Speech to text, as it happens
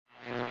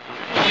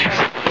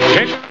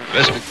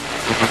There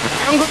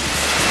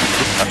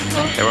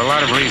were a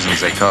lot of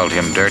reasons they called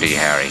him Dirty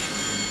Harry.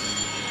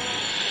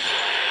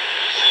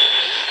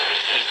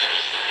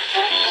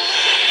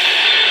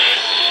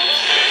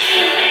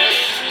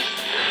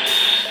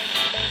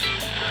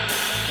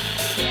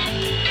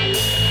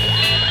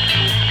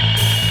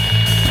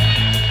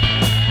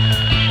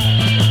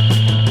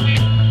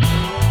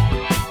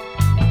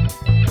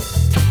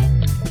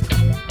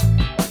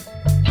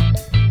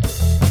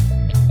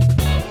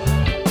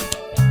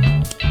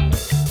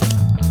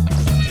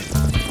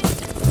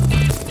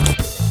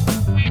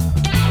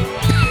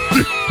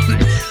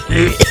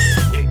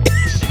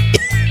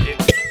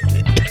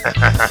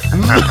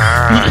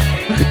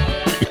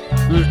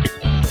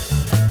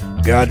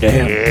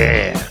 Goddamn.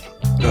 Yeah.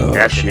 Oh,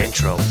 That's shit. an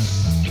intro.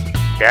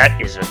 That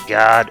is a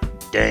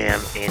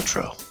goddamn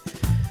intro.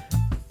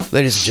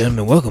 Ladies and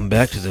gentlemen, welcome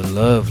back to the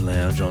Love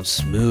Lounge on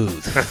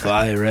Smooth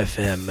Fire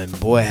FM. And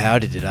boy,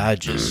 howdy did I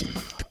just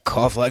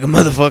cough like a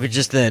motherfucker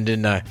just then,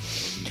 didn't I?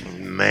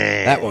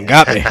 Man. That one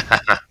got me.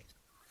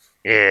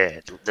 Yeah.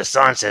 The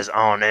sun says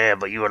on air,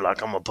 but you were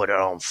like, I'm going to put it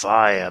on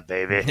fire,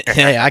 baby.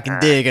 Hey, I can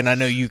dig, and I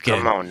know you can.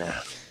 Come on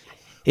now.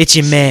 It's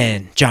your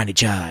man, Johnny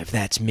Jive,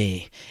 that's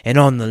me. And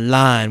on the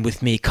line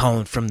with me,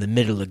 calling from the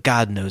middle of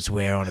God knows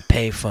where on a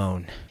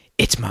payphone,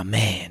 it's my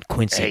man,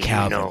 Quincy Hey,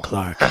 Calvin you know,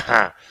 Clark.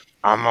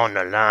 I'm on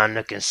the line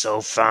looking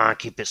so fine,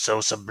 keep it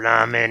so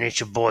sublime, man. It's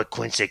your boy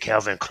Quincy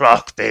Calvin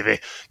Clark, baby.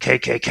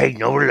 KKK,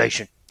 no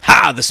relation.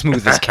 Ha! The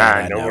smoothest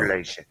cat I No know.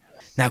 relation.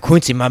 Now,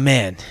 Quincy, my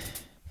man,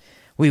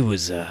 we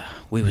was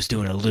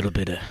doing a little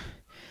bit of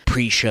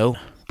pre-show,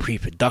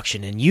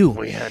 pre-production, and you...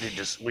 We had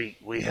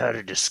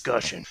a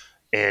discussion,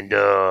 and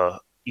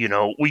you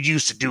know, we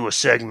used to do a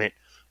segment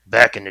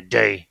back in the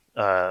day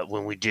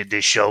when we did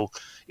this show.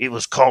 It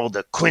was called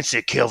the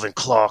Quincy Calvin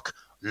Clark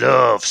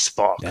Love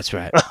Spark. That's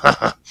right.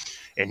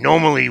 And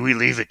normally we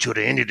leave it to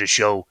the end of the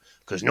show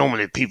because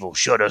normally people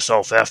shut us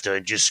off after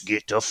and just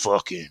get to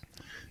fucking.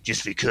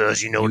 Just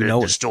because,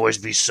 the stories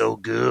be so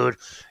good.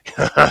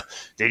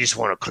 They just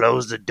want to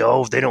close the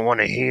door. They don't want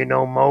to hear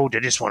no more.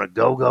 They just want to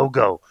go, go,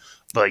 go.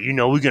 But, we're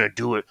going to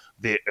do it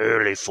a bit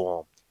early for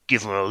them.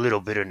 Give them a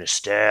little bit of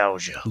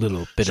nostalgia. A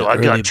little bit So of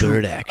early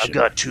bird I action.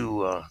 got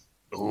to,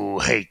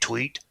 hey,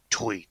 tweet.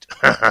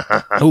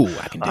 Oh,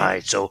 I can do All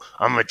right, so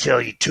I'm gonna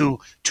tell you two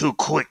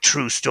quick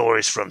true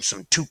stories from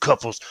two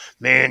couples.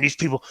 Man, these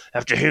people,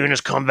 after hearing us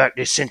come back,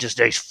 they sent us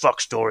these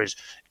fuck stories.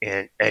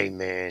 And hey,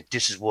 man,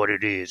 this is what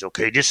it is.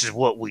 Okay, this is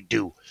what we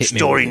do. Hit me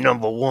Story with it.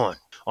 number one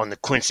on the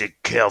Quincy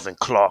Calvin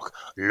Clark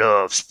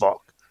Love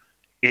Spark.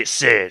 It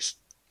says,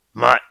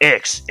 my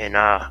ex and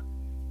I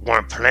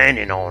weren't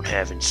planning on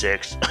having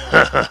sex,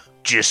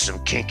 just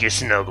some kinky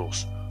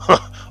snuggles.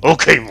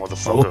 Okay,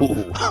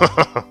 motherfucker.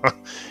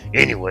 Oh.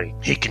 Anyway,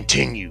 he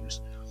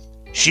continues.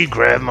 She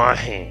grabbed my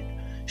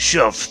hand,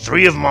 shoved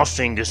 3 of my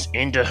fingers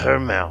into her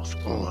mouth.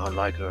 Oh, I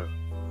like her.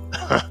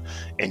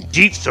 And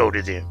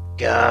deep-throated them.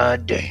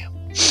 God damn.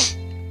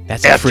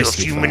 That's a After a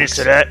frisky few fox. minutes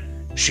of that,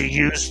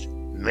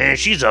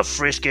 she's a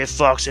frisky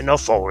fox in the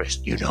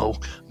forest,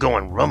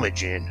 going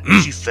rummaging.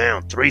 She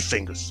found 3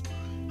 fingers.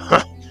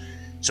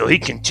 So he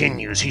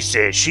continues. He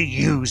says she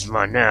used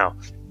my now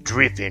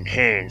dripping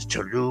hands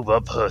to lube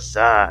up her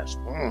thighs.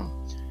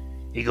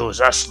 He goes,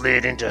 I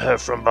slid into her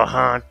from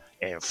behind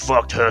and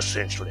fucked her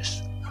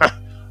senseless.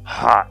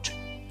 Hot.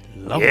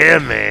 Lovely. Yeah,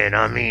 man.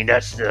 I mean,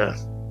 that's the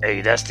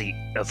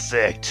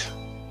effect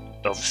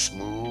of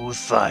smooth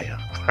fire.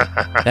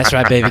 That's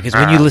right, baby, because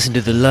when you listen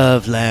to the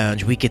Love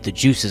Lounge, we get the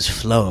juices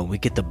flowing, we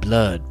get the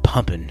blood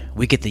pumping,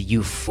 we get the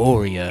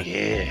euphoria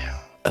Yeah.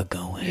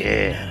 going.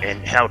 Yeah,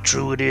 and how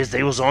true it is,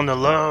 they was on the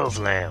Love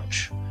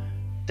Lounge.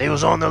 They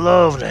was on the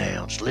Love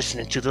Lounge,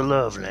 listening to the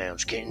Love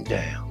Lounge, getting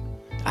down.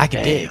 I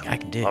can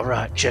Damn. dig. All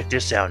right, check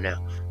this out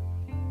now.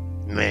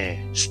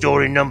 Man,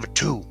 story number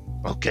 2.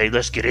 Okay,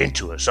 let's get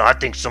into it. So I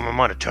think someone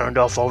might have turned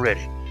off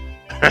already.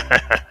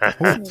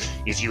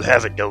 If you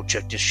haven't, though,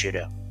 check this shit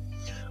out.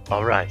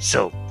 All right,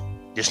 so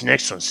this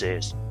next one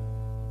says,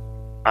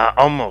 I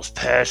almost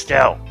passed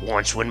out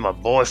once when my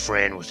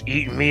boyfriend was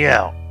eating me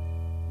out.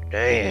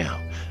 Damn.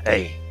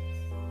 Hey,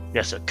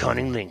 that's a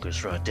cunning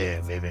linguist right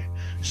there, baby.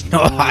 Oh,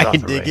 Smooth I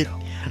can dig it.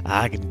 operator.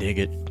 I can dig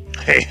it.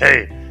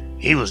 Hey,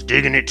 he was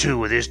digging it too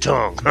with his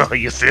tongue.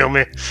 You feel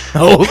me?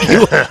 Oh,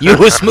 you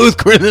a smooth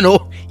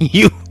criminal.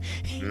 You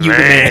the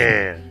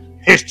man.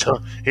 Man,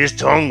 his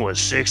tongue was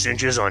 6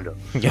 inches under.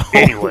 Yo.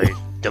 Anyway,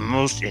 the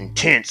most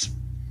intense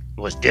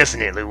was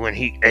definitely when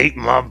he ate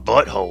my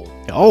butthole.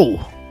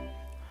 Oh,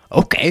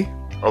 okay.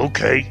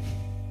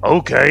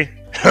 Okay.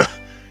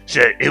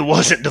 Said it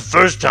wasn't the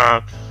first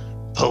time,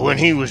 but when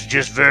he was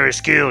just very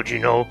skilled,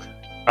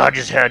 I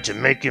just had to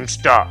make him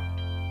stop.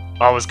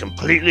 I was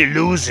completely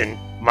losing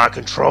my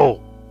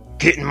control.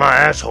 Getting my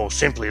asshole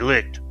simply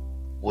licked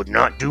would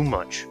not do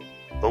much.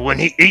 But when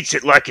he eats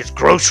it like it's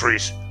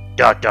groceries, ...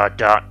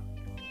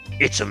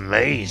 it's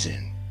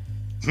amazing.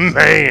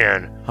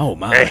 Man. Oh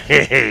my.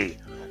 Hey,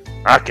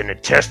 I can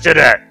attest to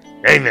that.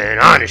 Hey man,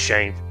 I ain't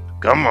ashamed.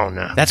 Come on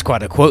now. That's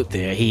quite a quote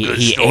there. He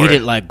story. ate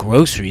it like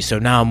groceries, so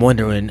now I'm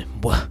wondering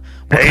what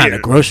Ate kind it.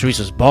 of groceries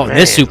was bought in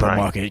this Man,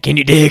 supermarket. Can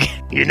you dig?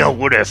 You know,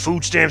 were there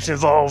food stamps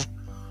involved?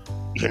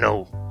 You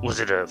know, was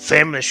it a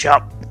family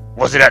shop?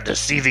 Was it at the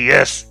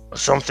CVS or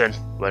something?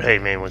 But hey,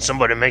 man, when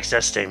somebody makes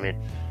that statement,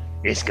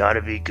 it's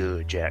gotta be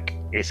good, Jack.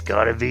 It's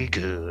gotta be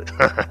good.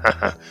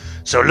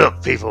 So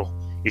look, people,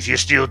 if you're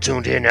still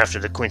tuned in after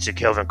the Quincy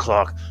Kelvin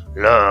Clark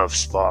Love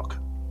Spark,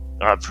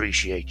 I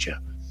appreciate you.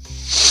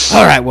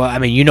 All right, well, I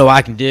mean, you know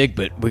I can dig,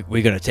 but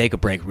we're going to take a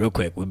break real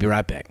quick. We'll be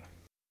right back.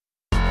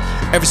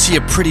 Ever see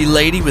a pretty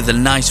lady with a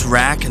nice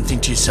rack and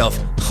think to yourself,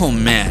 oh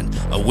man,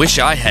 I wish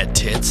I had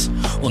tits?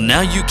 Well,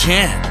 now you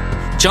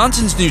can.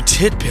 Johnson's new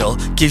tit pill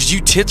gives you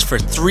tits for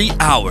 3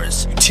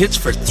 hours. Tits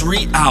for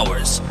 3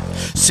 hours.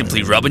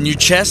 Simply rub on your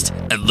chest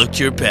and look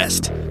your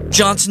best.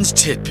 Johnson's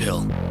tit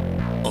pill.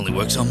 Only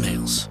works on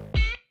males.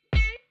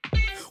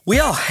 We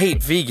all hate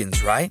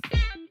vegans, right?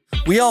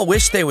 We all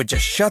wish they would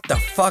just shut the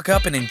fuck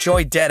up and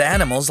enjoy dead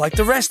animals like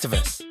the rest of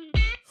us.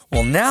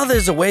 Well, now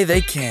there's a way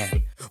they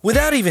can,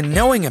 without even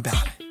knowing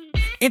about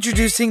it.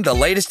 Introducing the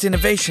latest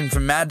innovation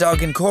from Mad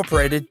Dog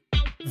Incorporated,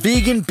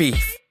 vegan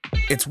beef.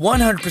 It's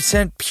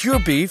 100% pure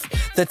beef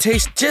that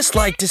tastes just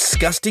like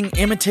disgusting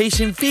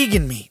imitation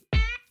vegan meat.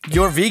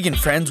 Your vegan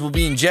friends will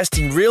be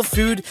ingesting real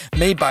food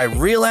made by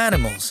real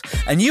animals,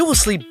 and you will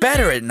sleep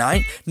better at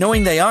night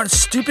knowing they aren't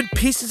stupid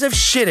pieces of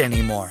shit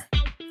anymore.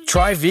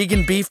 Try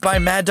vegan beef by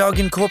Mad Dog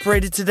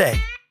Incorporated today.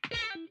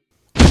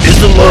 It's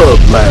the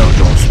Love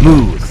Lounge on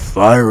Smooth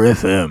Fire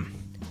FM.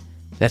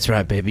 That's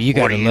right, baby. You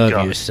gotta do you love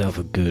got? yourself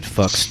a good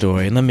fuck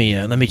story. And let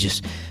me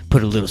just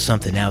put a little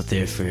something out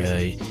there for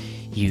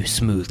you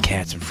smooth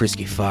cats and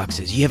frisky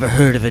foxes. You ever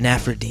heard of an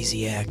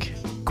aphrodisiac?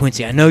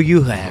 Quincy, I know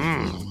you have.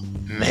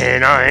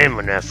 Man, I am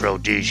an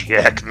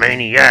aphrodisiac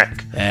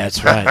maniac.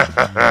 That's right.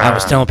 I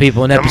was telling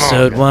people in Come on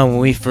episode now. 1 when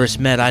we first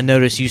met, I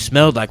noticed you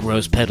smelled like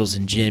rose petals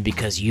and gin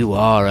because you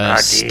are I a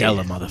did.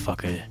 stellar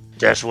motherfucker.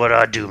 That's what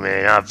I do,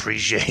 man. I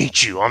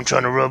appreciate you. I'm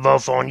trying to rub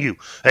off on you.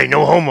 Hey,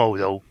 no homo,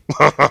 though.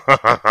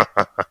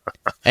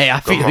 Hey, I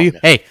feel on you. now.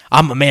 Hey,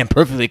 I'm a man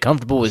perfectly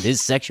comfortable with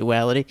his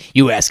sexuality.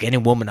 You ask any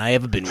woman I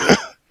ever been with.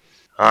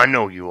 I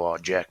know you are,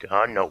 Jack.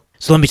 I know.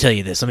 So let me tell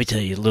you this. Let me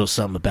tell you a little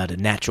something about a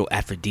natural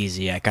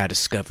aphrodisiac I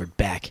discovered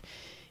back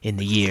in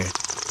the year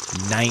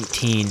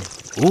 19...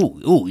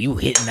 Ooh, you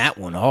hitting that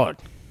one hard.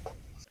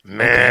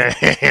 Man,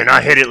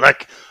 I hit it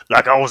like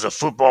I was a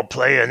football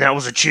player and that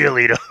was a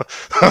cheerleader.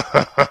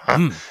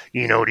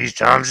 You know, these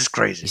times is You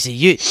crazy.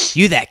 see,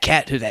 you that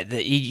cat who that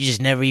you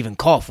just never even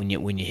cough when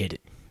you hit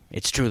it.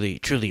 It's truly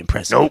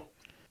impressive. Nope.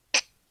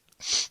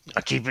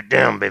 I keep it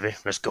down, baby.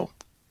 Let's go.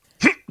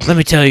 Let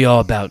me tell you all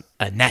about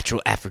a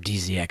natural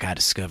aphrodisiac I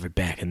discovered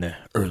back in the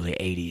early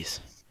 80s.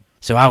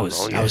 So I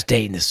was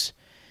dating this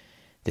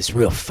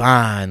real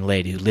fine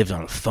lady who lived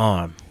on a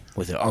farm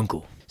with her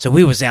uncle. So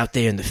we was out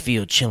there in the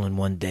field chilling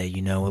one day,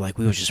 you know, like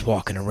we was just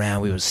walking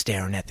around, we was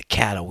staring at the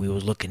cattle, we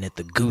was looking at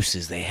the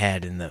gooses they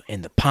had in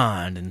the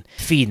pond and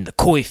feeding the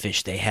koi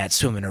fish they had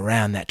swimming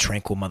around that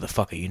tranquil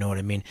motherfucker, you know what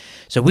I mean?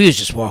 So we was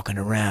just walking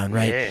around,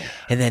 right? Yeah.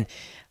 And then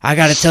I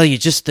gotta tell you,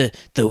 just the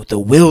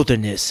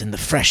wilderness and the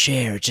fresh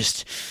air,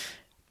 just,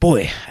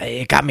 boy,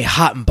 it got me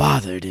hot and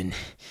bothered, and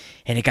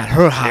it got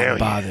her hot Hell and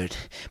yeah. bothered.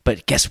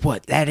 But guess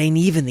what? That ain't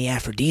even the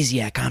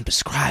aphrodisiac I'm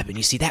describing.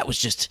 You see, that was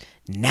just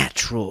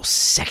natural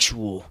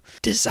sexual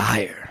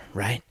desire,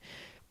 right?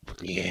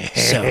 Yeah,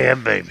 So-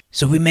 baby.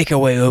 So we make our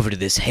way over to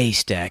this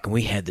haystack, and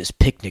we had this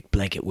picnic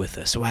blanket with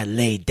us. So I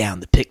laid down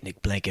the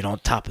picnic blanket on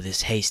top of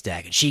this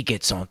haystack, and she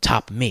gets on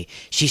top of me.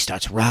 She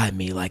starts riding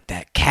me like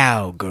that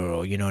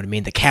cowgirl, you know what I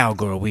mean? The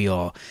cowgirl we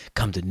all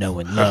come to know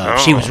and love.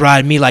 She was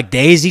riding me like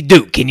Daisy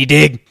Duke, can you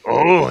dig?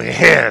 Oh,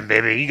 yeah,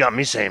 baby. You got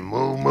me saying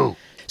moo moo.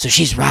 So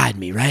she's riding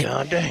me, right?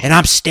 God damn. And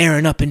I'm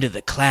staring up into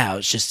the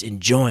clouds, just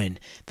enjoying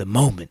the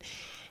moment.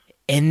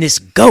 And this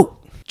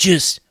goat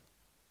just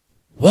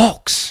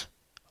walks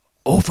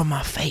over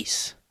my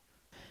face.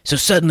 So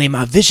suddenly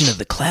my vision of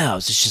the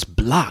clouds is just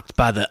blocked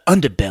by the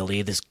underbelly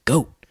of this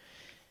goat.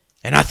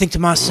 And I think to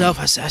myself,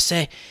 I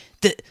say,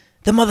 the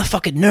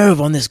motherfucking nerve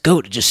on this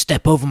goat to just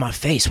step over my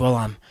face while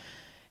I'm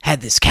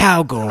had this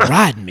cowgirl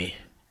riding me,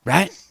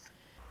 right?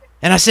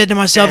 And I said to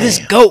myself, this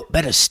goat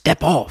better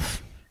step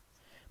off.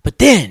 But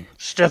then,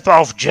 Step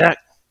off, Jack.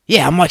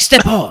 yeah, I'm like,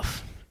 step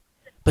off.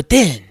 But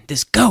then,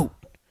 this goat,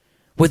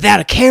 without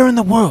a care in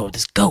the world,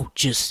 this goat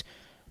just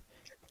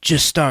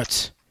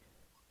starts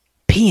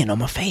peeing on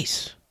my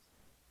face.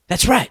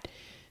 That's right.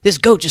 This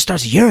goat just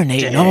starts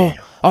urinating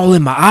all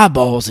in my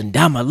eyeballs and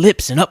down my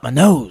lips and up my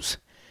nose.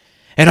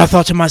 And I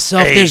thought to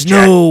myself, Hey, there's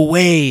Jack. no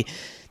way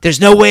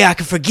I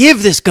can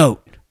forgive this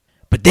goat.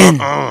 But then,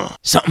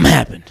 something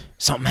happened.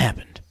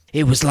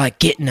 It was like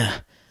getting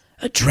a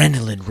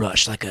adrenaline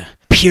rush, like a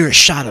pure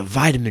shot of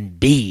vitamin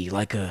B,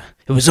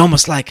 it was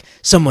almost like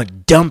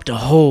someone dumped a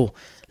whole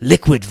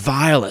liquid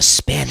vial of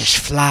Spanish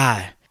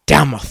fly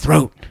down my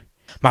throat.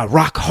 My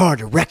rock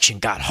hard erection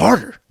got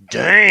harder,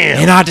 Damn.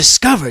 and I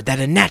discovered that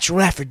a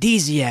natural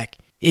aphrodisiac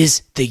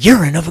is the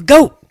urine of a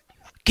goat.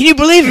 Can you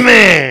believe it?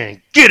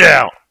 Man, get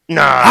out.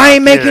 Nah, I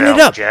ain't making it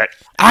up. Jack.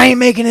 I ain't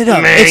making it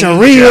up. Man, It's a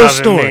you real driving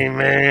story. me,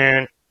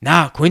 man.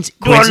 Nah, Quincy.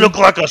 Do I look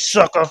like a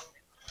sucker?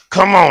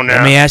 Come on now.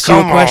 Let me ask you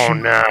a question. Come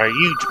on now,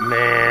 you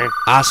man.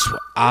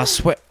 I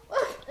swear.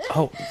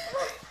 Oh,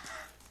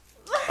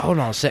 hold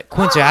on a sec,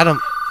 Quincy. I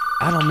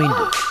don't mean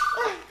to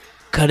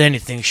cut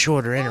anything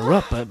short or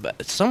interrupt,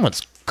 but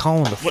someone's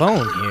calling the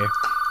phone here.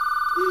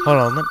 Hold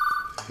on.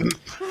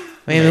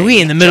 Man,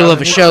 we in the middle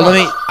of a show.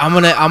 I'm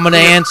gonna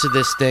answer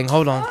this thing.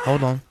 Hold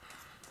on.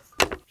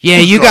 Yeah,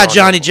 you got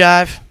Johnny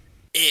Jive.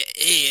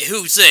 Hey,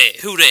 who's that?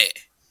 Who that?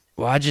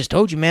 Well, I just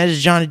told you, man. This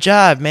is Johnny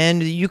Jive,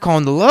 man. You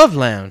calling the Love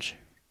Lounge?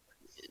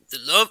 The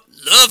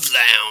Love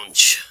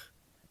Lounge.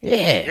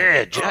 Yeah.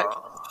 Yeah, Jack.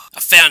 I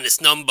found this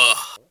number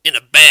in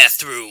a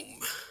bathroom.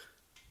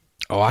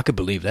 Oh, I could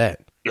believe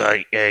that.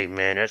 Hey,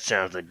 man, that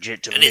sounds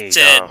legit to And me, it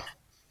said, dawg.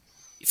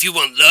 if you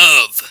want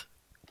love,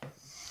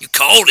 you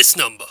call this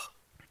number.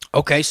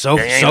 Okay, so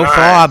They ain't far,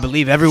 lying. I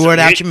believe every word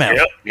out your mouth.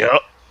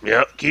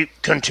 Yep.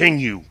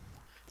 Continue.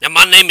 Now,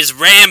 my name is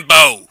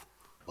Rambo.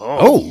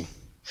 Oh,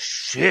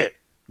 Shit.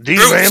 The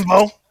Bruce.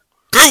 Rambo?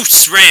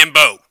 Bruce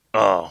Rambo.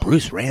 Oh,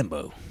 Bruce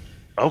Rambo.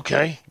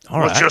 okay. All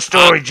What's right. your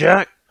story,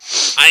 Jack?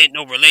 I ain't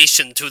no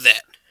relation to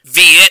that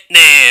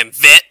Vietnam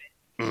vet.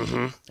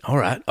 All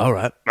right.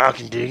 I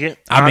can dig it.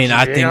 I mean,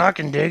 I can think, I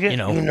can dig it. You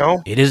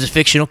know, it is a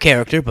fictional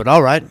character, but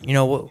all right. You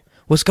know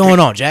what's going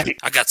on, Jack?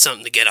 I got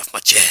something to get off my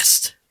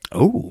chest.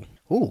 Ooh,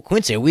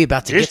 Quincy, are we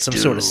about to This get some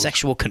sort of dude.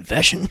 sexual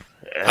confession?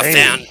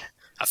 Hey.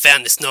 I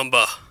found this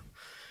number,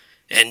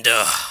 and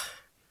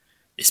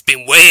it's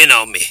been weighing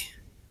on me.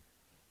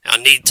 I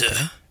need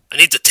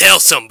to tell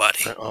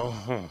somebody.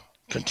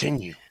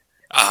 Continue.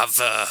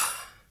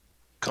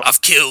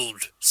 I've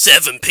killed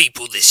 7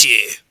 people this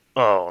year.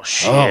 Oh,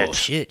 shit. Oh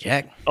shit,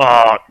 Jack.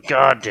 Oh,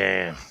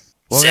 goddamn.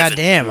 Well, 7,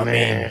 goddamn. I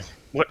Man. mean,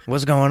 What?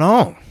 what's going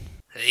on?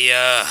 They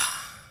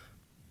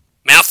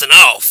mouthing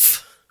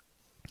off.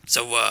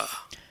 So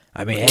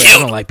I mean, hey, I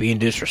don't like being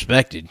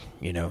disrespected,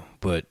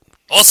 but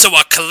also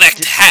I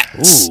collect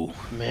hats, ooh,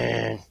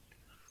 Man.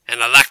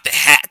 and I like the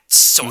hats,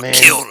 so I Man.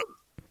 killed them.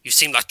 You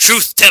seem like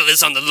truth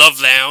tellers on the Love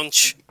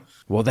Lounge.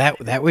 well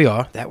that we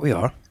are.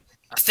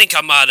 I think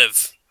I might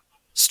have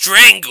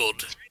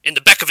strangled in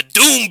the back of a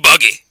doom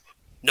buggy.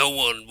 No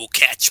one will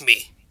catch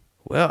me.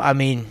 Well, I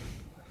mean,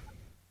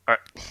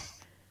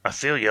 I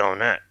feel you on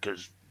that,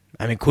 because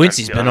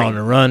Quincy's I been mean- on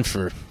the run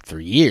for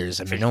years.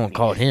 I mean, no one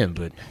caught him,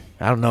 but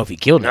I don't know if he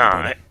killed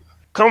anybody.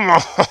 come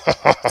on.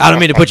 I don't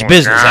mean to put your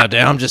business out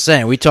there. I'm just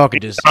saying, we talking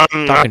to this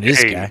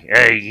hey, guy.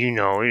 Hey,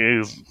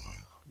 you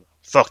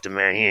fuck the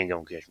man. He ain't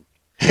gonna catch me.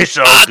 It's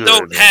all I good,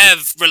 don't man.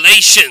 have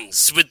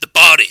relations with the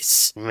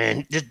bodies.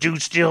 Man, this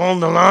dude's still on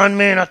the line,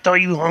 man. I thought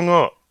you hung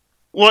up.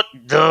 What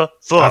the I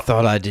fuck?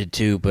 thought I did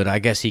too, but I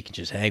guess he can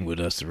just hang with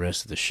us the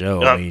rest of the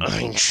show. I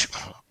mean,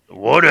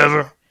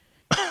 whatever.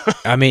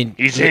 I mean,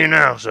 He's here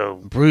now, so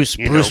Bruce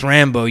you know.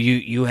 Rambo,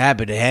 you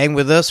happy to hang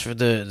with us for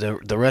the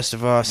rest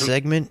of our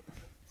segment?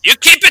 You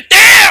keep it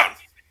down!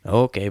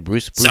 Okay,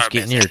 Bruce Sorry,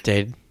 getting man.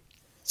 irritated.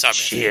 Sorry,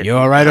 shit. You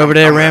all right over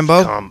there, I'm gonna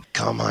have to Rambo?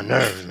 Calm my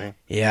nerves, man.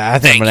 Yeah, I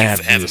think Thank I'm gonna you have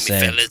for to do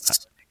having the me, same.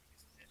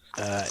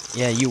 fellas.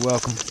 Yeah, you're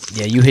welcome.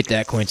 Yeah, you hit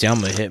that, Quincy.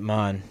 I'm gonna hit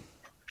mine.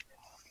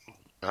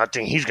 I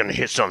think he's gonna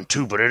hit something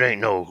too, but it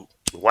ain't no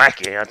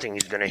wacky. I think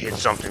he's gonna hit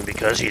something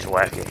because he's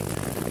wacky.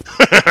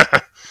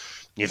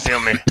 You feel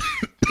me?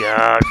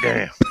 God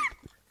damn.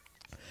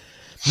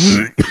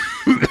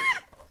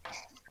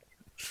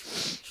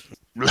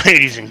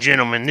 Ladies and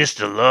gentlemen, this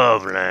the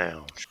Love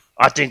Lounge.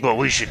 I think what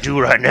we should do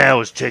right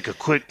now is take a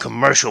quick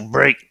commercial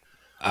break.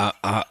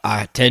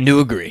 I tend to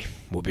agree.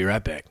 We'll be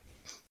right back.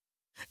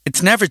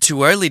 It's never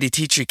too early to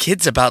teach your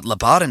kids about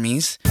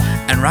lobotomies.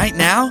 And right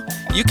now,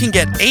 you can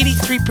get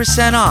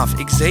 83% off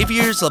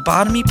Xavier's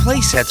lobotomy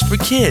playsets for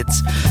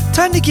kids.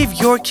 Time to give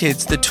your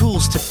kids the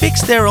tools to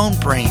fix their own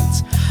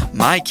brains.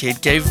 My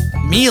kid gave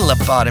me a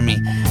lobotomy.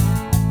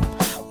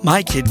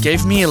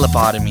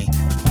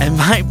 And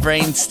my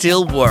brains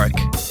still work.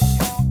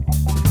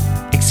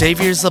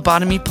 Xavier's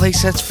lobotomy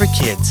playsets for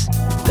kids.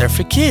 They're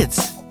for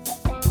kids.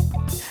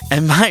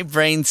 And my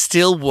brains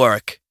still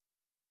work.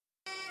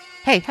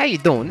 Hey, how you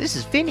doing? This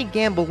is Vinny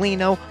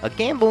Gambolino, a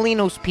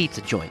Gambolino's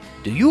Pizza Joint.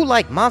 Do you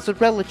like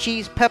mozzarella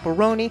cheese,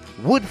 pepperoni,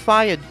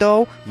 wood-fired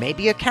dough,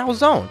 maybe a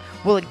calzone?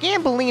 Well, at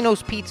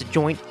Gambolino's Pizza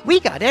Joint, we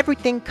got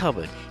everything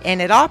covered.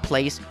 And at our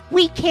place,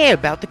 we care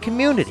about the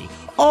community.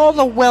 All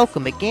are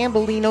welcome at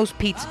Gambolino's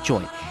Pizza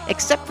Joint,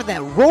 except for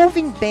that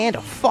roving band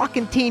of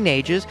fucking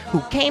teenagers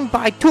who came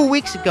by 2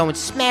 weeks ago and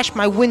smashed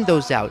my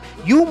windows out.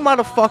 You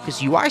motherfuckers,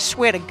 you, I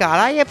swear to God,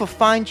 I ever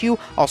find you,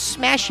 I'll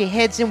smash your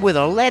heads in with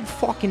a lead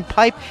fucking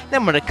pipe, then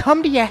I'm gonna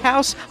come to your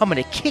house, I'm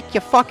gonna kick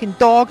your fucking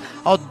dog,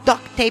 I'll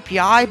duct tape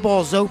your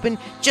eyeballs open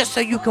just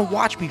so you can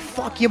watch me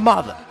fuck your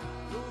mother.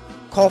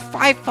 Call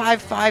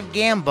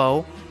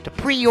 555-GAMBO to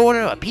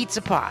pre-order a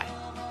pizza pie.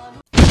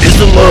 It's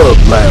the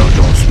Love Lounge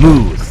on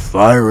Smooth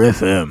Fire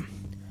FM.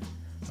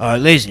 All right,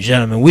 ladies and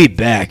gentlemen, we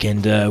back,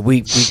 and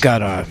we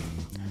got our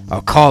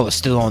Our caller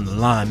still on the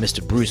line,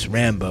 Mr. Bruce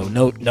Rambo.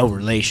 No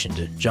relation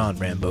to John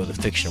Rambo, the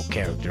fictional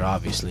character,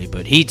 obviously,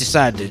 but he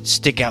decided to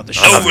stick out the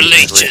No show.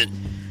 relation.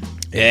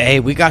 Yeah, hey,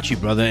 we got you,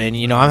 brother, and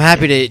I'm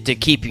happy to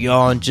keep you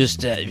on,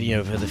 just for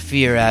the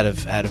fear out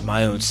of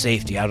my own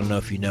safety. I don't know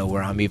if you know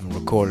where I'm even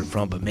recorded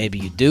from, but maybe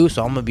you do.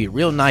 So I'm gonna be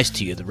real nice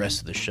to you the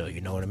rest of the show. You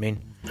know what I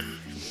mean?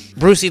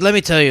 Brucey, let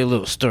me tell you a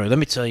little story. Let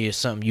me tell you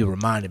something you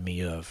reminded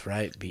me of,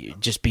 right?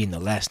 Just being the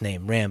last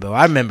name Rambo.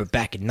 I remember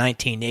back in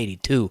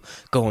 1982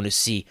 going to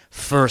see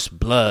First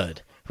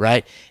Blood,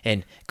 right?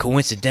 And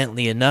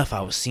coincidentally enough, I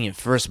was seeing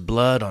First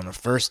Blood on her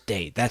first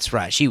date. That's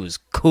right. She was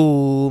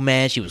cool,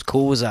 man. She was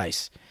cool as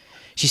ice.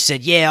 She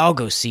said, yeah, I'll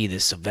go see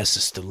this Sylvester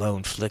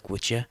Stallone flick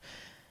with you.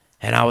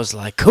 And I was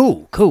like,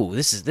 cool.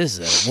 This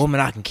is a woman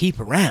I can keep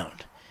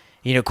around.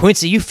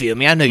 Quincy, you feel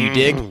me. I know you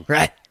dig,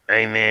 right?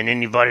 Hey, man,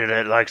 anybody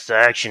that likes the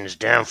action is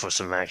down for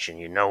some action.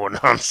 You know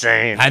what I'm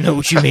saying? I know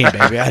what you mean,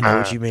 baby. I know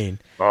what you mean.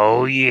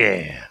 Oh,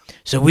 yeah.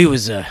 So we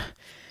was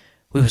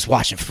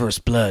watching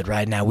First Blood,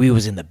 right? Now, we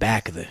was in the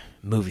back of the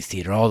movie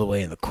theater, all the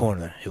way in the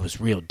corner. It was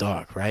real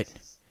dark, right?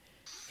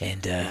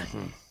 And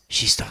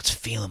she starts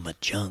feeling my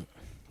junk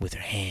with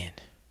her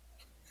hand.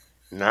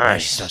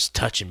 Nice. She starts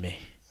touching me.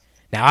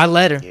 Now, I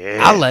let her. Yeah.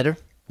 I let her.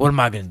 What am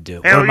I going to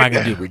do? Hell What am I yeah.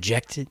 going to do?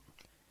 Reject it?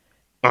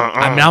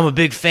 I mean, I'm a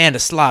big fan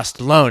of Sly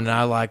Stallone, and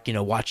I like,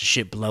 watching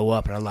shit blow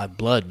up, and I like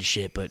blood and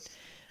shit, but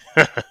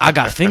I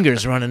got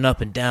fingers running up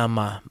and down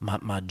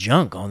my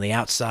junk on the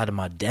outside of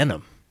my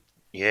denim.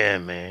 Yeah,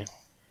 man.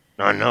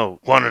 I know.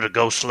 Wanted to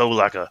go slow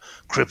like a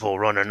cripple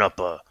running up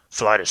a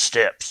flight of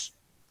steps.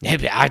 Yeah,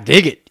 I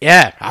dig it.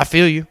 Yeah, I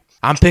feel you.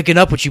 I'm picking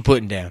up what you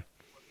putting down.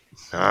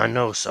 I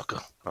know,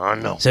 sucker. I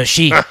know. So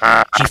she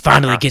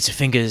finally gets her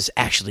fingers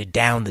actually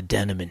down the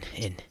denim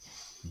and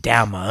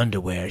down my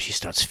underwear. She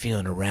starts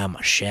feeling around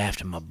my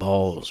shaft and my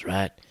balls,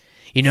 right?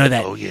 You know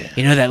that? Oh, yeah.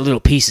 You know that little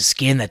piece of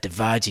skin that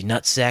divides your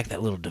nutsack,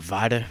 that little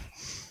divider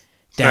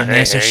down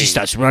there. So she Hey.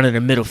 starts running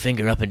her middle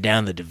finger up and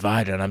down the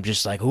divider, and I'm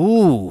just like,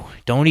 ooh,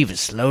 don't even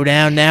slow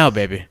down now,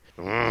 baby.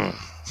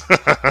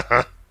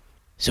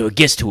 So it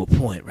gets to a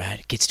point, right?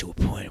 It gets to a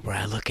point where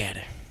I look at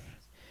her,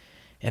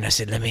 and I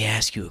said, let me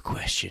ask you a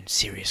question,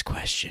 serious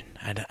question.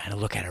 I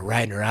look at her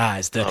right in her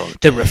eyes.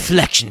 The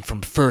reflection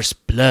from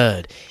First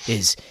Blood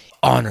is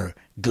on her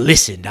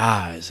glistened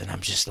eyes, and I'm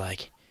just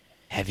like,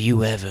 have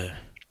you ever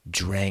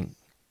drank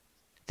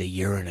the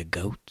urine of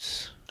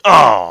goats?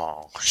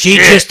 Oh, She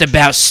shit. just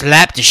about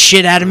slapped the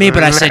shit out of me,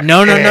 but I said,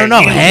 no.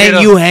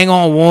 Yeah, Hang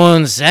on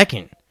 1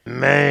 second.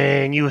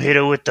 Man, you hit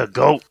her with the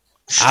goat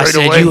I straight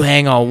said, away. you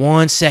hang on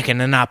 1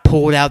 second, and I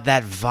pulled out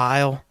that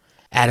vial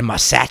out of my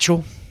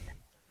satchel.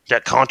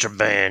 That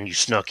contraband you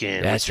snuck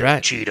in. That's with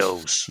right. the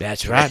Cheetos.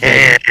 That's right,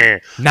 baby.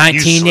 You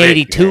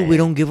 1982, slick, we man.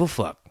 don't give a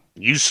fuck.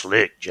 You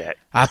slick, Jack.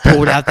 I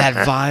pulled out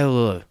that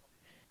vial of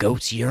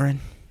goat's urine.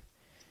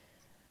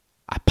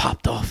 I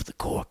popped off the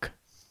cork.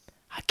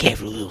 I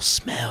gave it a little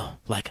smell,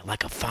 like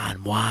a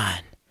fine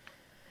wine.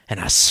 And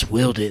I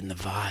swilled it in the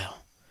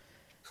vial.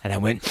 And I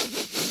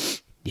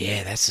went,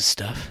 yeah, that's the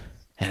stuff.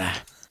 And I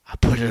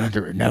put it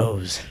under her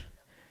nose.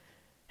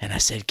 And I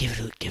said, give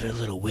it a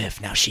little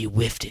whiff. Now she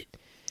whiffed it.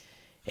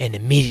 And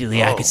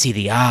immediately I could see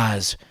the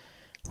eyes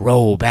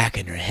roll back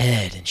in her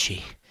head, and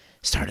she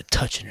started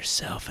touching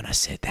herself. And I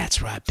said,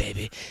 that's right,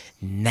 baby.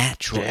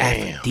 Natural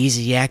Damn.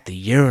 aphrodisiac, the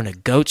urine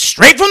of goats,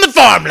 straight from the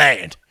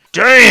farmland.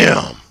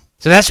 Damn.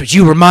 So that's what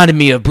you reminded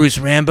me of, Bruce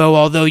Rambo.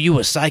 Although you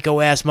a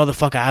psycho-ass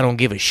motherfucker, I don't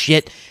give a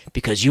shit,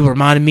 because you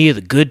reminded me of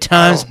the good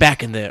times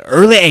back in the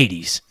early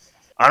 80s.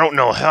 I don't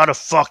know how the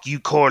fuck you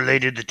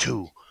correlated the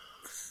two,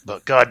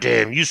 but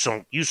goddamn, you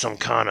some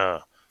kind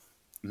of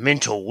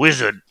mental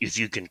wizard if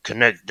you can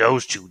connect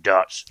those two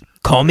dots.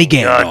 Call me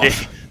Goddamn.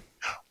 Gandalf.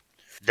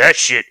 That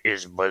shit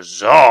is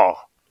bizarre.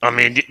 I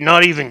mean,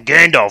 not even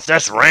Gandalf.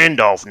 That's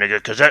Randolph, nigga,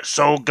 because that's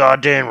so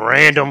goddamn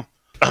random.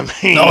 I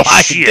mean, No,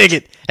 I shit. can dig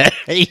it.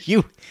 Hey,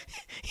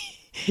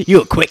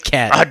 you a quick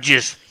cat.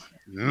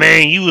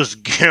 Man, you was,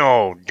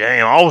 oh,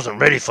 damn, I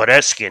wasn't ready for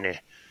that skinny.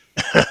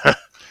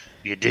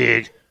 You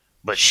dig?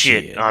 But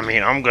shit, I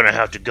mean, I'm gonna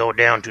have to go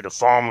down to the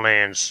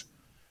farmlands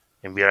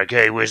and be like,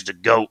 hey, where's the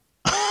goat?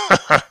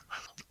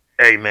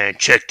 Hey, man,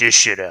 check this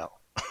shit out.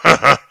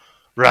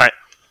 Right?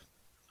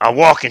 I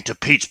walk into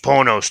Pete's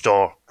porno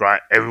store,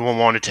 right? Everyone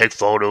want to take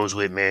photos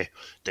with me.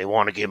 They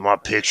want to get my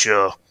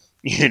picture,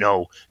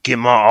 get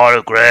my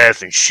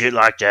autograph and shit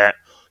like that.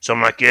 So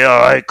I'm like, yeah,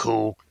 all right,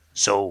 cool.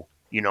 So,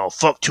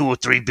 fuck 2 or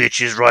 3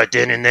 bitches right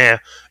then and there.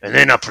 And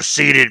then I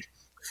proceeded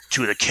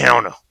to the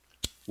counter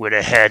where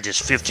they had this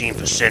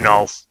 15%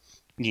 off,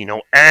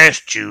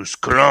 ass juice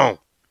cologne.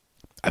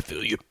 I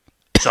feel you.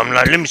 So I'm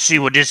like, let me see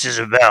what this is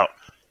about.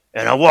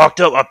 And I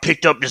walked up, I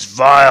picked up this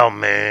vial,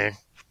 man.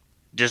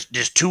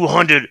 This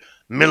 200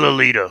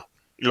 milliliter,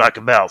 like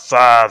about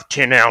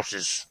 5-10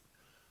 ounces.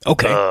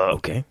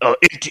 Okay.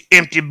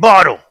 Empty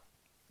bottle.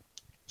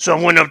 So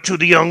I went up to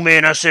the young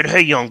man. I said,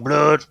 hey, young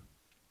blood.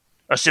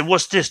 I said,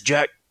 what's this,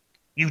 Jack?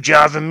 You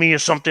jiving me or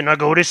something? I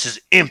go, this is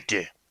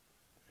empty.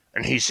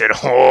 And he said,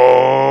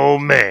 oh,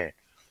 man.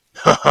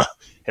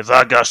 And if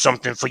I got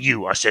something for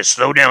you. I said,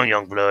 slow down,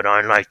 young blood. I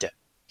ain't like that.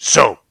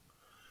 So,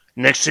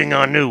 next thing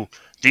I knew,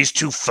 these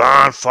two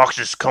fine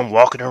foxes come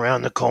walking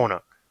around the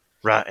corner.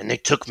 Right, and they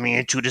took me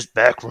into this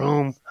back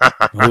room.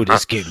 Oh,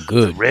 this getting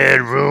good.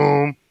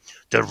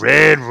 The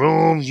red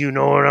room, you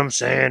know what I'm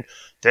saying?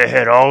 They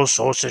had all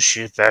sorts of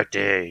shit back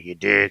there, you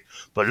dig?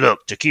 But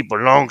look, to keep a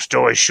long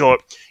story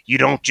short, you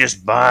don't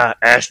just buy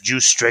ass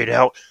juice straight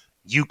out.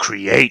 You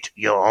create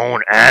your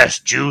own ass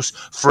juice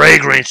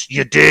fragrance,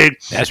 you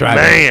dig? That's right,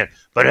 man.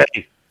 But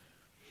hey,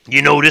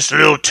 you know, this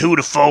little 2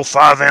 to 4,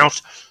 5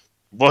 ounce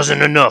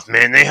wasn't enough,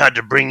 man. They had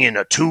to bring in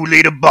a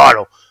 2-liter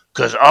bottle.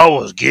 Cause I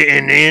was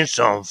getting in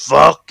some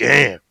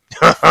fucking.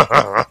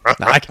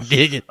 I can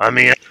dig it. I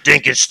mean, I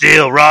think it's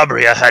still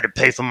robbery. I had to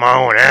pay for my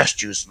own ass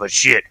juice, but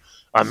shit.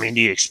 I mean,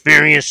 the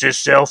experience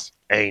itself,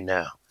 hey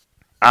now,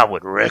 I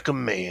would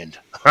recommend.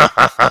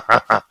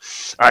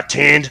 I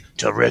tend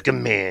to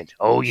recommend.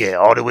 Oh yeah,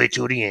 all the way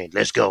to the end.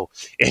 Let's go.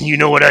 And you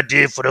know what I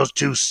did for those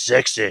two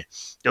sexy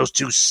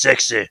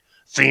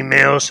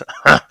females?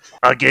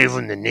 I gave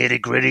them the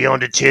nitty gritty on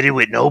the titty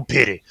with no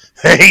pity.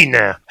 Hey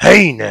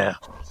now.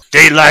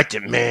 They liked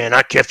it, man.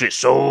 I kept it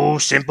so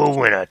simple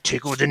when I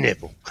tickled the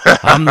nipple.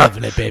 I'm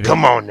loving it, baby.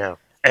 Come on now.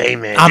 Hey,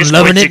 man. I'm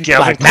loving it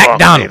like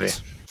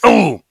McDonald's.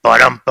 Ooh,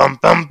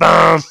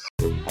 ba-dum-bum-bum-bum.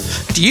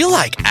 Do you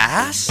like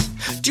ass?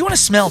 Do you want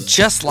to smell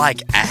just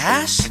like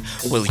ass?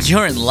 Well,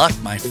 you're in luck,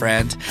 my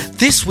friend.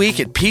 This week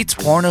at Pete's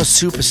Porno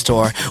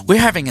Superstore, we're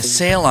having a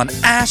sale on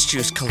Ass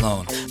Juice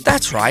Cologne.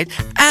 That's right,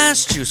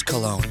 Ass Juice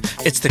Cologne.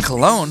 It's the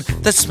cologne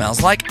that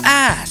smells like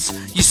ass.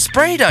 You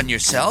spray it on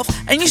yourself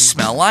and you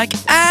smell like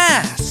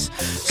ass.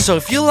 So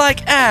if you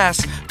like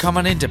ass, come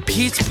on into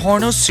Pete's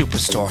Porno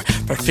Superstore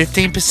for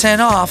 15%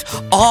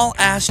 off all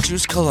Ass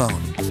Juice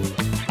Cologne.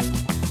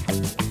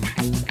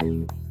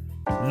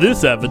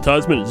 This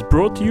advertisement is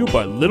brought to you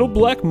by Little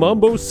Black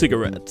Mambo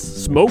Cigarettes.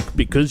 Smoke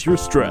because you're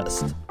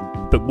stressed.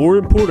 But more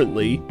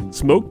importantly,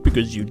 smoke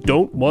because you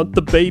don't want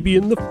the baby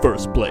in the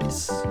first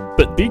place.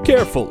 But be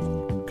careful,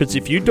 because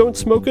if you don't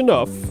smoke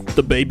enough,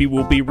 the baby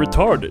will be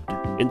retarded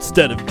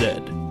instead of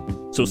dead.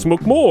 So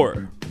smoke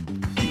more,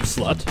 you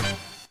slut.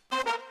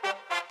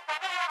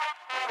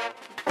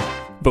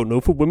 Vote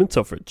no for women's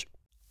suffrage.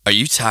 Are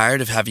you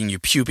tired of having your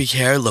pubic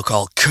hair look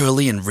all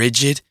curly and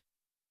rigid?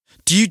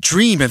 Do you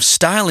dream of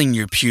styling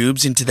your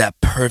pubes into that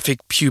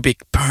perfect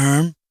pubic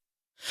perm?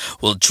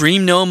 Well,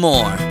 dream no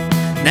more.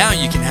 Now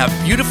you can have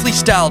beautifully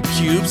styled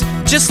pubes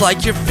just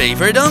like your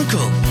favorite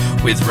uncle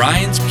with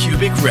Ryan's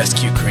Pubic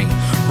Rescue Cream.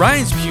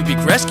 Ryan's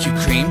Pubic Rescue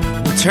Cream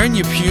will turn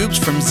your pubes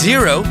from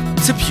zero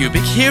to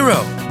pubic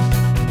hero.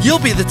 You'll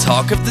be the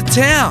talk of the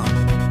town.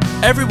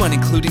 Everyone,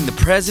 including the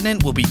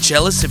president, will be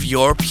jealous of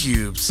your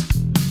pubes.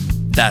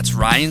 That's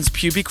Ryan's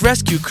Pubic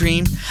Rescue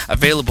Cream,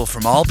 available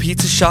from all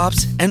pizza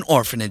shops and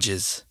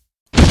orphanages.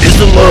 It's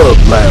the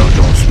Love Lounge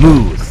on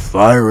Smooth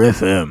Fire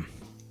FM.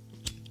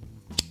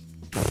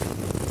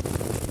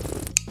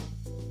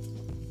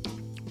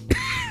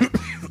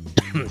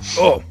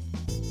 Oh.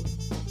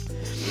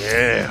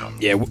 Yeah.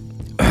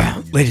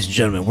 Ladies and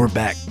gentlemen, we're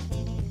back.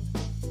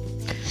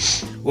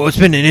 Well, it's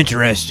been an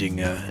interesting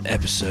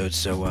episode,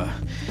 so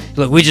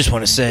look, we just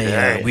want to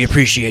say we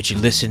appreciate you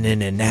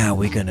listening, and now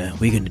we're gonna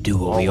do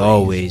what we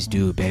always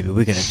do, baby.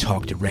 We're gonna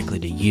talk directly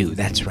to you.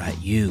 That's right,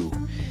 you,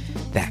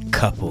 that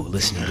couple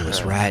listening to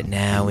us right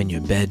now in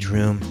your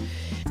bedroom.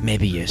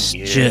 Maybe you're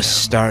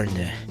just starting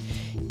to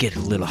get a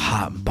little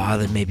hot and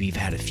bothered. Maybe you've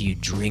had a few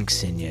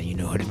drinks in you, you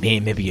know what I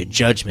mean? Maybe your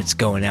judgment's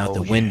going out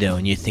the window,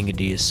 and you're thinking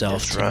to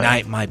yourself,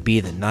 tonight might be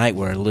the night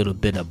where a little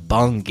bit of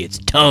bung gets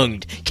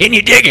tongued. Can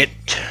you dig it?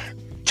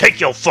 Take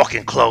your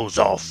fucking clothes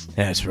off.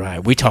 That's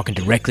right. We're talking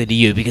directly to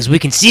you because we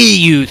can see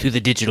you through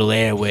the digital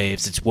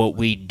airwaves. It's what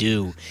we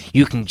do.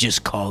 You can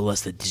just call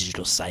us the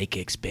digital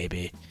psychics,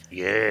 baby.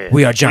 Yeah.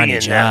 We are Johnny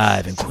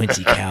Jive and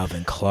Quincy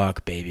Calvin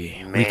Clark, baby.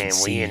 Man, we can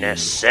see we in you. that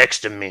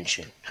sex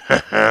dimension.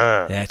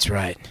 That's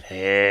right.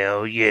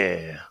 Hell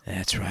yeah.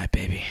 That's right,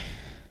 baby.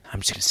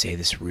 I'm just going to say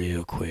this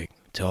real quick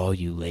to all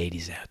you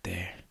ladies out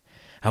there.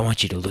 I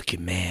want you to look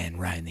your man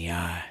right in the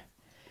eye.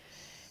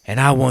 And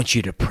I want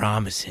you to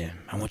promise him.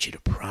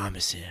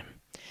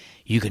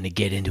 You're going to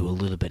get into a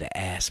little bit of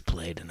ass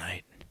play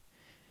tonight.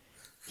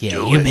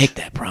 Yeah, you make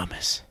that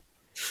promise.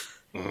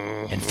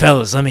 Mm-hmm. And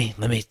fellas, let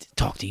me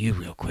talk to you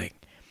real quick.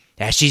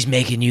 As she's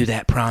making you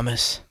that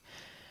promise,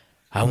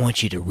 I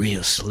want you to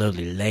real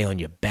slowly lay on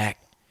your back.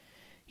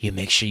 You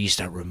make sure you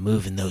start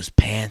removing those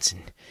pants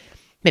and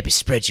maybe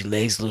spread your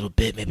legs a little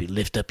bit. Maybe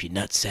lift up your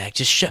nutsack.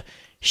 Just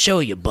show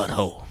your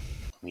butthole.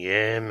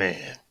 Yeah,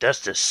 man.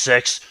 That's the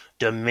sex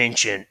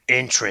dimension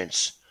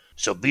entrance.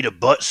 So be the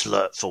butt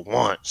slut for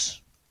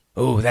once.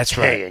 Oh, that's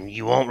right. Hey, and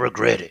you won't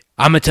regret it.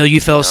 I'm going to tell you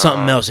fellas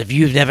something else. If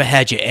you've never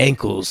had your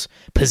ankles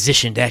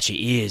positioned at your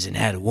ears and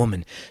had a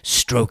woman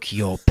stroke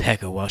your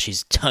pecker while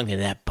she's tonguing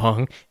that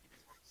bung,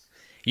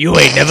 you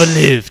ain't never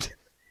lived.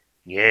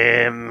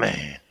 Yeah,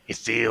 man. It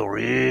feel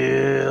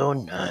real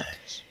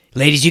nice.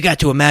 Ladies, you got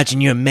to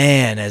imagine your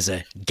man as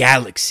a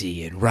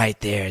galaxy, and right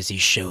there as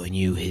he's showing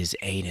you his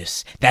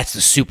anus, that's the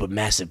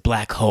supermassive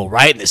black hole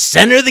right in the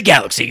center of the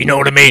galaxy, you know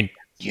what I mean?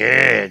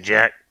 Yeah,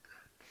 Jack.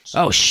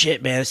 Oh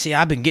shit, man. See,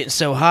 I've been getting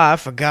so high, I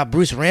forgot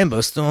Bruce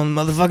Rambo's still on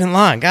the motherfucking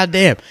line.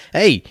 Goddamn.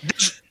 Hey,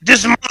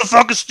 This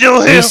motherfucker's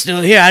still here. he's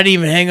still here. I didn't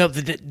even hang up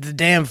the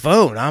damn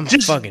phone. I'm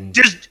fucking...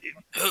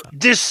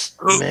 This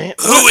man.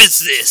 Who is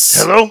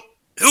this? Hello?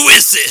 Who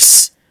is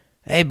this?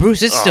 Hey,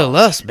 Bruce, it's still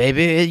us,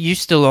 baby. You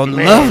still on the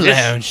Man, Love this-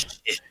 Lounge.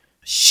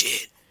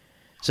 Shit.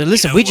 So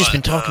listen, know we just what,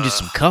 been talking to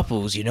some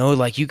couples, you know,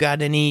 like you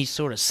got any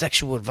sort of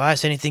sexual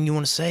advice, anything you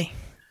want to say?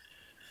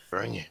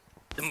 Bring it.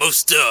 The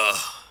most,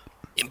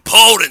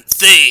 important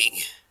thing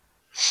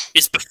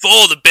is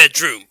before the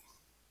bedroom.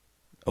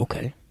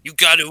 Okay. You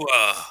gotta,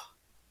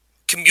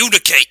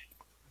 communicate.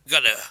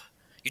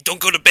 You don't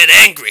go to bed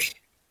angry.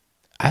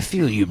 I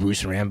feel you,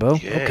 Bruce Rambo.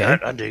 Yeah, Okay.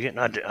 I dig it.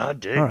 I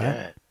dig All right.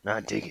 that. I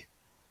dig it.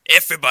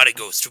 Everybody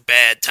goes through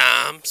bad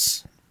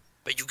times,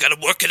 but you gotta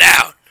work it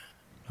out.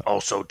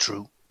 Also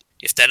true.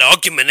 If that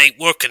argument ain't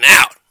working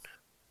out,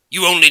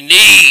 you only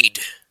need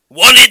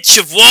 1 inch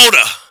of water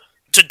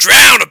to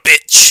drown a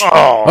bitch.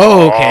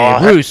 Oh, Okay,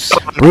 Bruce.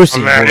 Brucey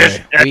man,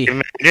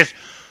 boy. this,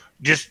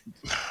 This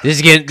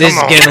is getting Come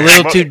on, a man.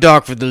 little too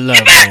dark for the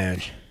Love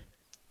Lounge.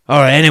 All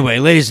right. Anyway,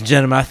 ladies and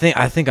gentlemen,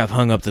 I think I've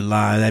hung up the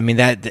line. I mean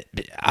that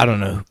I don't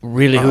know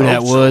really who that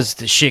hope so. was.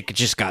 The shit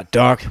just got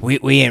dark. We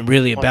ain't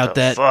really What about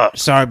the that. fuck?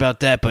 Sorry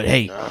about that. But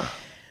hey,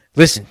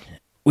 listen,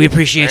 we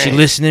appreciate you Man,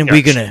 listening.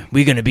 gotcha.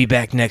 We're gonna be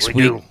back next We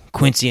week. do.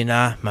 Quincy and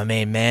I, my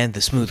main man,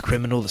 the smooth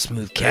criminal, the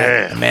smooth cat,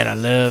 Yeah. the man I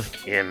love.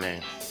 Yeah,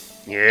 man.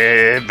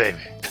 Yeah, baby.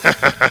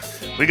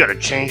 We gotta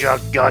change our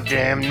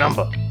goddamn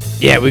number.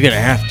 Yeah, we're gonna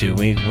have to.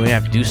 We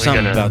have to do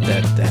something gonna- about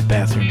that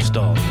bathroom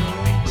stall. You know what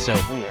I mean? So.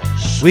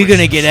 Yeah, We're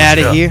gonna get out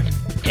of up. here,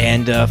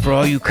 and for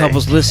all you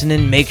couples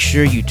listening, make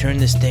sure you turn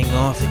this thing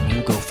off and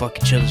you go fuck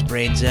each other's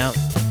brains out.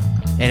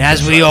 And as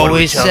That's we right, what do we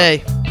always tell say,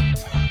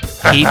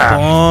 keep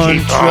on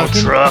Keep on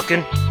trucking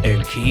trucking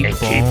and keep and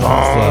keep on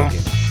on fucking.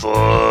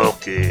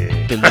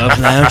 fucking. The Love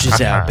Lounge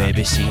is out,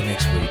 baby. See you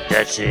next week.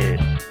 That's it.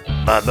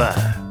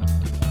 Bye-bye.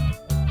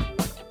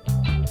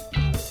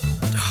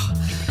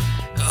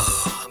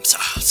 Oh, I'm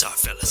sorry,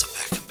 fellas.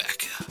 I'm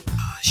back.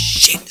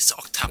 Shit, there's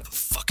all type of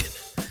fucking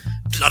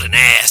blood and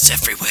ass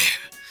everywhere.